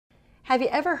Have you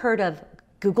ever heard of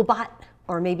Googlebot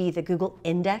or maybe the Google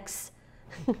Index?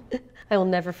 I will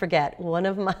never forget one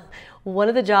of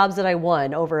the jobs that I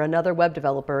won over another web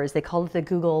developer is they called it the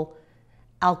Google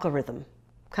algorithm,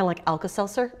 kind of like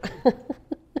Alka-Seltzer.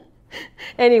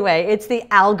 Anyway, it's the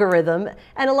algorithm,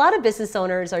 and a lot of business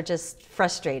owners are just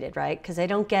frustrated, right? Because they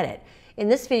don't get it. In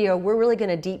this video, we're really going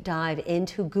to deep dive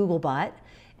into Googlebot,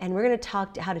 and we're going to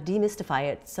talk how to demystify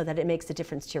it so that it makes a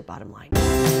difference to your bottom line.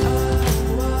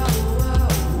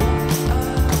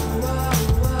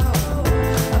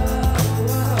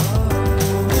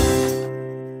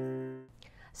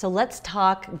 So let's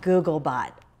talk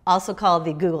Googlebot, also called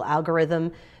the Google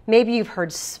algorithm. Maybe you've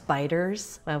heard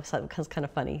spiders. Well, that was kind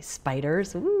of funny.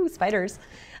 Spiders, ooh, spiders.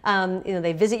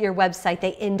 They visit your website,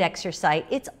 they index your site.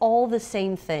 It's all the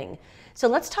same thing. So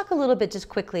let's talk a little bit just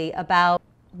quickly about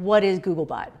what is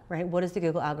Googlebot, right? What is the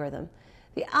Google algorithm?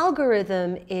 The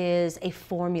algorithm is a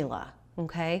formula,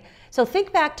 okay? So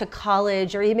think back to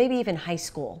college or maybe even high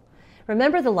school.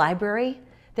 Remember the library?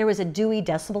 There was a Dewey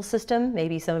Decimal System.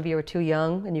 Maybe some of you are too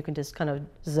young and you can just kind of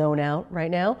zone out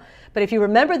right now. But if you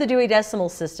remember the Dewey Decimal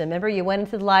System, remember you went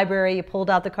into the library, you pulled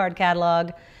out the card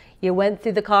catalog, you went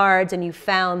through the cards and you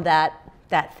found that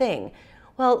thing.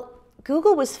 Well,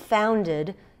 Google was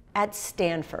founded at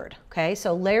Stanford, okay?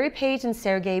 So Larry Page and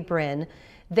Sergey Brin,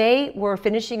 they were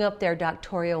finishing up their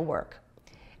doctoral work.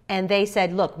 And they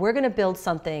said, look, we're going to build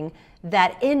something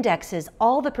that indexes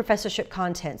all the professorship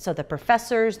content. So the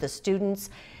professors, the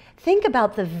students, think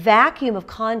about the vacuum of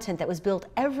content that was built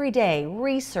every day,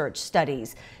 research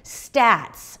studies,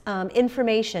 stats,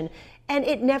 information, and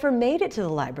it never made it to the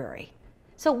library.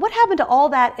 So what happened to all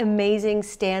that amazing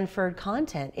Stanford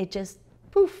content? It just,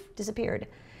 poof, disappeared.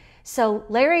 So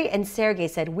Larry and Sergey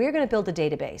said, we're going to build a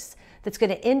database that's going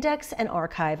to index and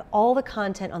archive all the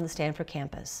content on the Stanford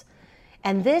campus.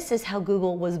 And this is how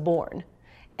Google was born.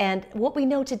 And what we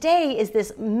know today is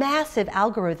this massive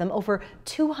algorithm, over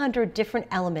 200 different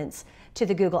elements to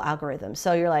the Google algorithm.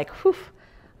 So you're like, whew,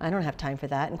 I don't have time for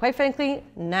that. And quite frankly,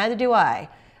 neither do I.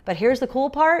 But here's the cool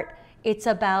part. It's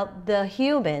about the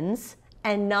humans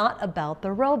and not about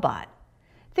the robot.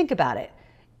 Think about it.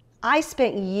 I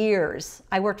spent years,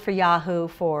 I worked for Yahoo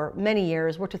for many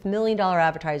years, worked with $1 million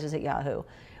advertisers at Yahoo.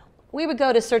 We would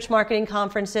go to search marketing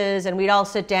conferences and we'd all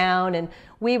sit down and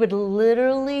we would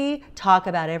literally talk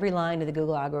about every line of the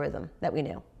Google algorithm that we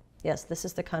knew. Yes, this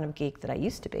is the kind of geek that I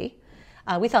used to be.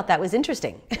 We thought that was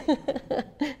interesting.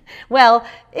 Well,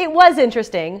 it was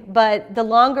interesting, but the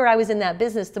longer I was in that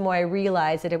business, the more I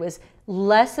realized that it was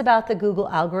less about the Google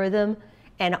algorithm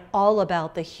and all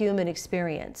about the human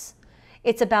experience.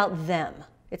 It's about them.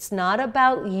 It's not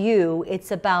about you,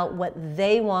 it's about what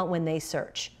they want when they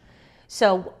search.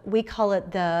 So we call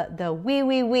it the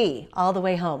we all the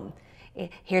way home.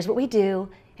 Here's what we do,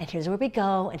 and here's where we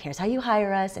go, and here's how you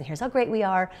hire us, and here's how great we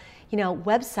are. You know,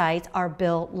 websites are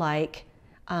built like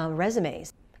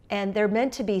resumes, and they're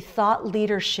meant to be thought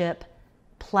leadership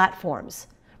platforms.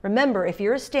 Remember, if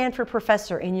you're a Stanford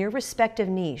professor in your respective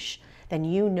niche, then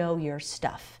you know your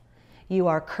stuff. You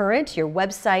are current, your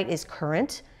website is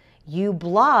current. You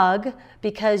blog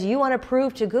because you want to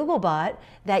prove to Googlebot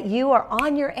that you are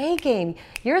on your A game.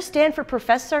 You're a Stanford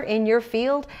professor in your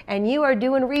field and you are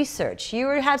doing research. You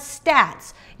have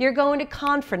stats. You're going to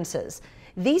conferences.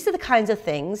 These are the kinds of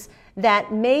things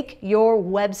that make your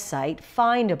website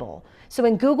findable. So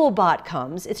when Googlebot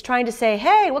comes, it's trying to say,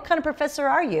 hey, what kind of professor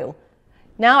are you?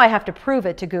 Now I have to prove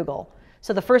it to Google.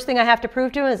 So the first thing I have to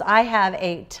prove to him is I have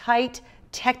a tight,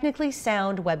 technically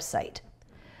sound website.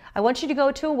 I want you to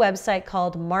go to a website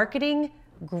called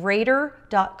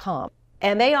marketinggrader.com.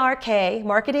 M-A-R-K,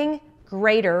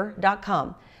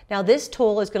 marketinggrader.com. Now this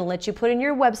tool is going to let you put in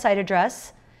your website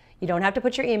address. You don't have to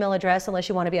put your email address unless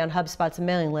you want to be on HubSpot's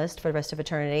mailing list for the rest of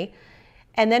eternity.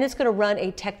 And then it's going to run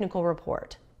a technical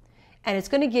report. And it's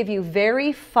going to give you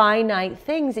very finite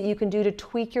things that you can do to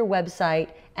tweak your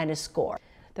website and a score.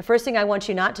 The first thing I want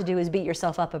you not to do is beat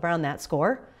yourself up around that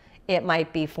score. It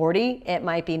might be 40, it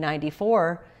might be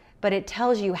 94, but it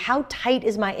tells you how tight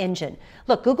is my engine.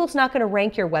 Look, Google's not going to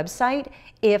rank your website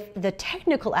if the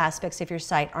technical aspects of your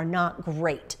site are not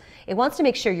great. It wants to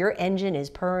make sure your engine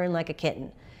is purring like a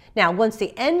kitten. Now, once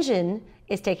the engine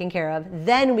is taken care of,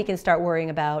 then we can start worrying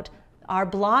about our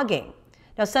blogging.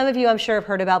 Now, some of you, I'm sure, have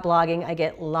heard about blogging. I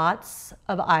get lots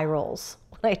of eye rolls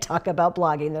when I talk about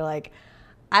blogging. They're like,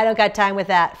 I don't got time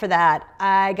for that.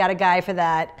 I got a guy for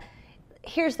that.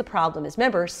 Here's the problem is,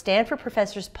 remember, Stanford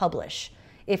professors publish.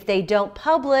 If they don't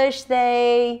publish,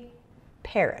 they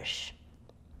perish.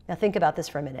 Now think about this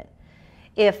for a minute.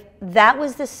 If that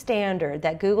was the standard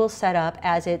that Google set up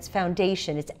as its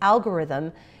foundation, its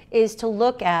algorithm, is to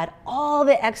look at all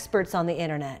the experts on the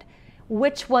internet.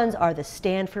 Which ones are the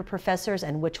Stanford professors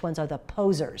and which ones are the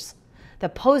posers? The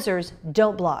posers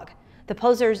don't blog. The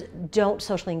posers don't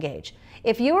socially engage.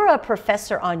 If you're a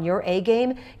professor on your A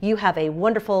game, you have a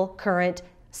wonderful current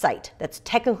site that's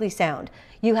technically sound.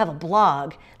 You have a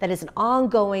blog that is an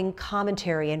ongoing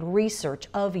commentary and research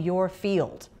of your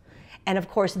field. And of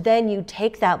course, then you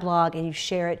take that blog and you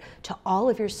share it to all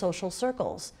of your social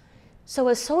circles. So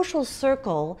a social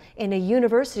circle in a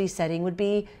university setting would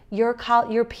be your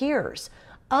peers,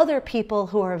 other people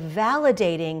who are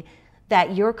validating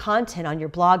that your content on your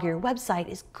blog or your website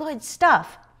is good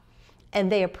stuff, and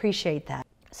they appreciate that.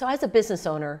 So as a business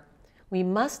owner, we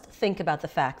must think about the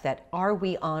fact that, are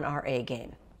we on our A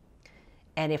game?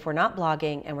 And if we're not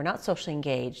blogging and we're not socially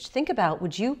engaged, think about,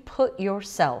 would you put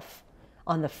yourself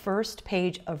on the first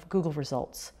page of Google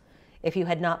results if you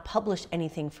had not published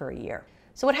anything for a year?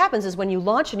 So what happens is when you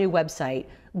launch a new website,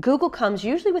 Google comes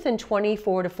usually within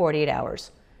 24 to 48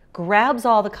 hours, grabs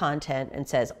all the content and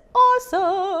says,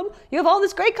 awesome, you have all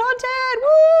this great content,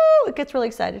 woo! It gets really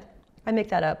excited. I make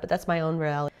that up, but that's my own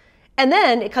reality. And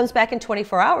then it comes back in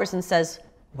 24 hours and says,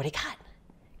 what do you got?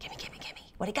 Gimme, gimme, gimme,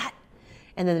 what do you got?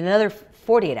 And then another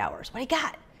 48 hours, what do you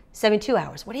got? 72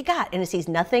 hours, what do you got? And it sees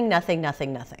nothing, nothing,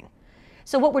 nothing, nothing.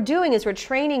 So what we're doing is we're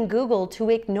training Google to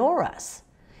ignore us.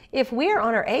 If we're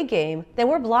on our A game, then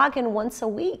we're blogging once a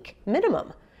week,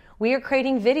 minimum. We are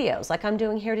creating videos like I'm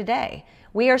doing here today.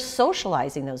 We are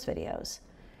socializing those videos.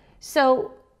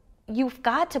 So you've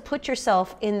got to put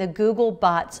yourself in the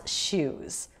Googlebot's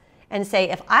shoes and say,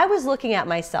 if I was looking at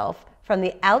myself from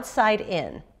the outside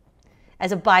in,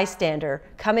 as a bystander,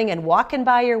 coming and walking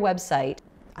by your website,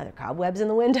 are there cobwebs in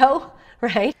the window,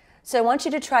 right? So I want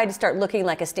you to try to start looking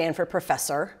like a Stanford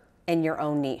professor in your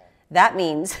own niche. That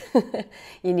means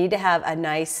you need to have a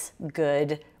nice,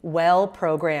 good,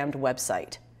 well-programmed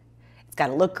website. It's got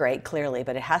to look great, clearly,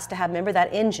 but it has to have, remember,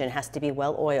 that engine has to be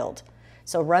well-oiled.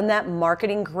 So run that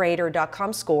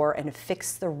marketinggrader.com score and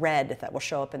fix the red that will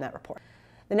show up in that report.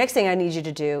 The next thing I need you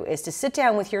to do is to sit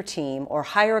down with your team or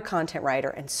hire a content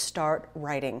writer and start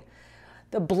writing.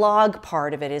 The blog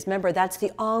part of it is, remember, that's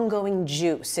the ongoing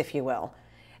juice, if you will.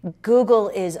 Google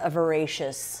is a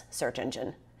voracious search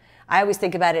engine. I always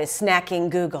think about it as snacking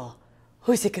Google.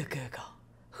 Who's a good Google?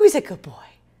 Who's a good boy?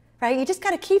 Right? You just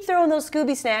got to keep throwing those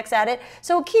Scooby snacks at it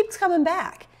so it keeps coming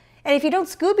back. And if you don't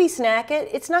Scooby snack it,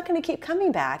 it's not going to keep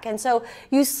coming back. And so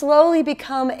you slowly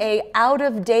become a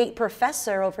out-of-date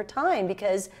professor over time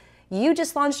because you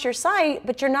just launched your site,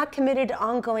 but you're not committed to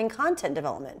ongoing content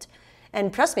development.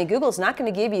 And trust me, Google's not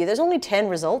going to give you, there's only 10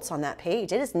 results on that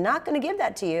page. It is not going to give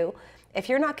that to you if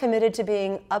you're not committed to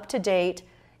being up-to-date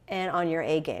and on your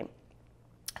A game.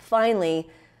 Finally,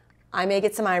 I may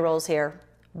get some eye rolls here,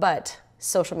 but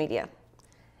social media.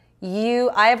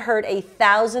 I have heard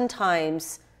 1,000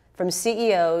 times from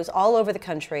CEOs all over the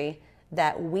country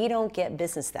that we don't get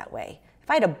business that way. If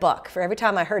I had a buck for every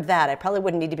time I heard that, I probably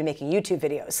wouldn't need to be making YouTube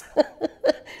videos.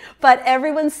 But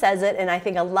everyone says it, and I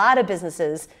think a lot of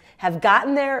businesses have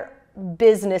gotten their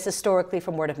business historically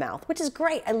from word of mouth, which is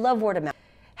great. I love word of mouth.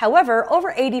 However,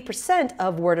 over 80%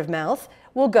 of word of mouth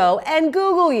will go and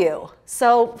Google you.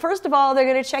 So first of all,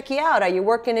 they're going to check you out. Are you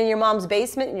working in your mom's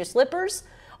basement in your slippers?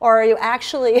 Or are you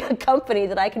actually a company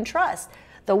that I can trust?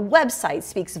 The website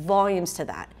speaks volumes to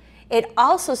that. It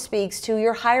also speaks to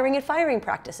your hiring and firing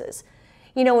practices.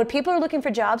 You know, when people are looking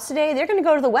for jobs today, they're going to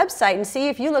go to the website and see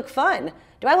if you look fun.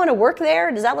 Do I want to work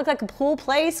there? Does that look like a cool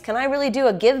place? Can I really do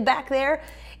a give back there?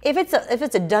 If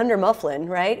it's a Dunder Mifflin,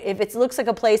 right? If it looks like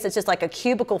a place that's just like a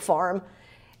cubicle farm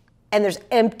and there's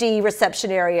empty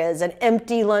reception areas and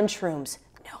empty lunchrooms,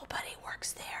 nobody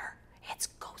works there. It's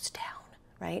ghost town,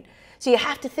 right? So you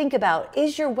have to think about,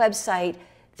 is your website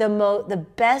the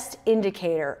best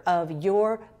indicator of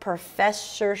your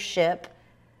professorship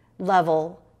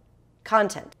level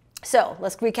content? So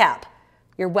let's recap.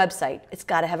 Your website, it's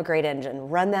got to have a great engine.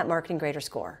 Run that marketing grader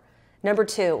score. Number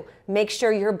 2, make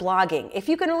sure you're blogging. If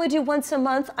you can only do once a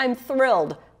month, I'm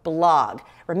thrilled. Blog.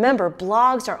 Remember,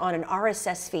 blogs are on an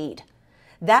RSS feed.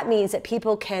 That means that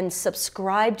people can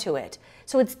subscribe to it.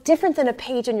 So it's different than a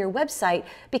page on your website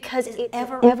because it's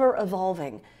ever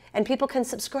evolving. And people can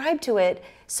subscribe to it.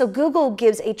 So Google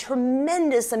gives a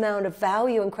tremendous amount of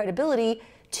value and credibility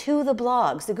to the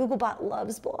blogs. The Googlebot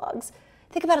loves blogs.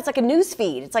 Think about it, it's like a news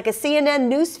feed. It's like a CNN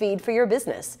news feed for your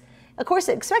business. Of course,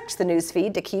 it expects the news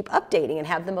feed to keep updating and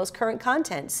have the most current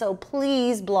content. So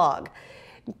please blog.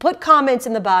 Put comments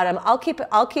in the bottom. I'll keep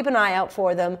an eye out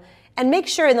for them. And make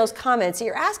sure in those comments that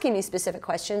you're asking me specific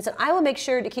questions, and I will make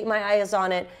sure to keep my eyes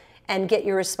on it and get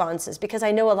your responses, because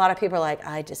I know a lot of people are like,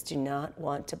 I just do not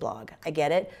want to blog. I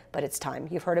get it, but it's time.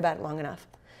 You've heard about it long enough.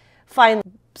 Finally,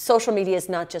 social media is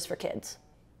not just for kids.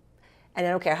 And I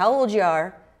don't care how old you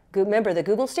are. Remember, the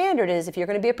Google standard is if you're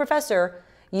going to be a professor,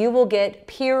 you will get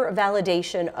peer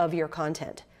validation of your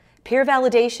content. Peer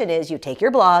validation is you take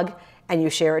your blog and you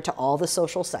share it to all the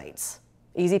social sites.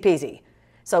 Easy peasy.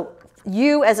 So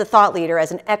you as a thought leader,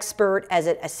 as an expert, as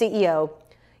a CEO,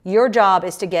 your job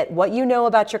is to get what you know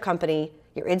about your company,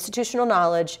 your institutional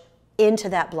knowledge, into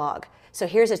that blog. So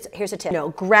here's a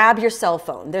tip. Grab your cell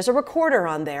phone. There's a recorder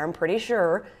on there, I'm pretty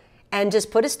sure, and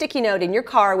just put a sticky note in your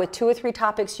car with 2 or 3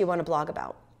 topics you want to blog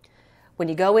about. When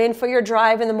you go in for your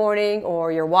drive in the morning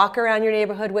or your walk around your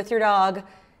neighborhood with your dog,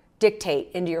 dictate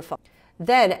into your phone.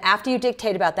 Then after you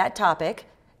dictate about that topic,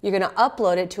 you're going to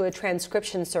upload it to a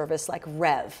transcription service like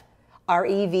Rev,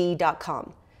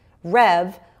 rev.com.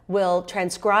 Rev will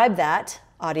transcribe that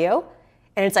audio,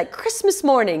 and it's like Christmas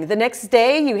morning. The next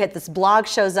day you hit this blog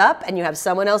shows up and you have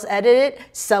someone else edit it,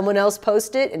 someone else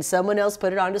post it, and someone else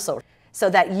put it onto social. So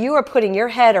that you are putting your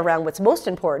head around what's most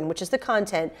important, which is the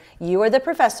content. You are the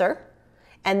professor.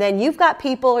 And then you've got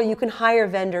people, or you can hire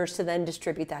vendors to then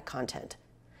distribute that content.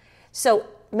 So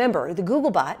remember, the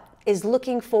Googlebot is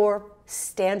looking for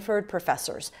Stanford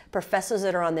professors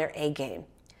that are on their A game.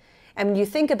 And when you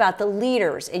think about the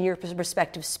leaders in your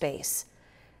respective space,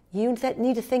 you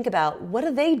need to think about what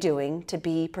are they doing to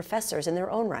be professors in their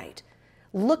own right.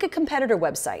 Look at competitor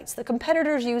websites. The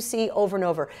competitors you see over and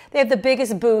over. They have the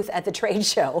biggest booth at the trade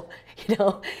show.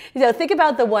 Think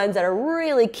about the ones that are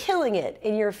really killing it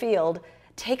in your field.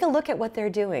 Take a look at what they're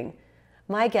doing.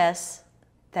 My guess,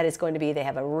 that is going to be they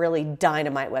have a really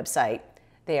dynamite website.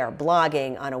 They are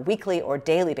blogging on a weekly or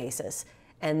daily basis,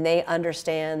 and they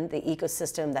understand the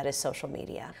ecosystem that is social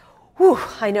media. Whew,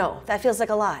 I know, that feels like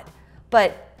a lot,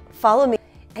 but follow me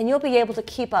and you'll be able to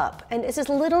keep up. And it's just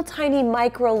little tiny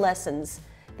micro lessons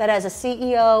that as a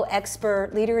CEO,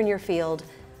 expert, leader in your field,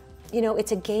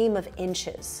 it's a game of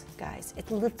inches, guys.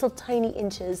 It's little tiny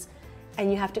inches. And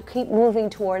you have to keep moving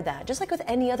toward that, just like with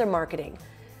any other marketing.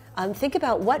 Think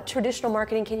about what traditional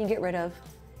marketing can you get rid of,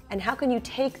 and how can you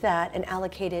take that and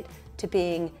allocate it to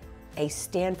being a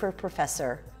Stanford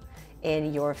professor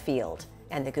in your field.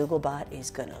 And the Googlebot is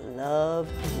gonna love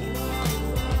you.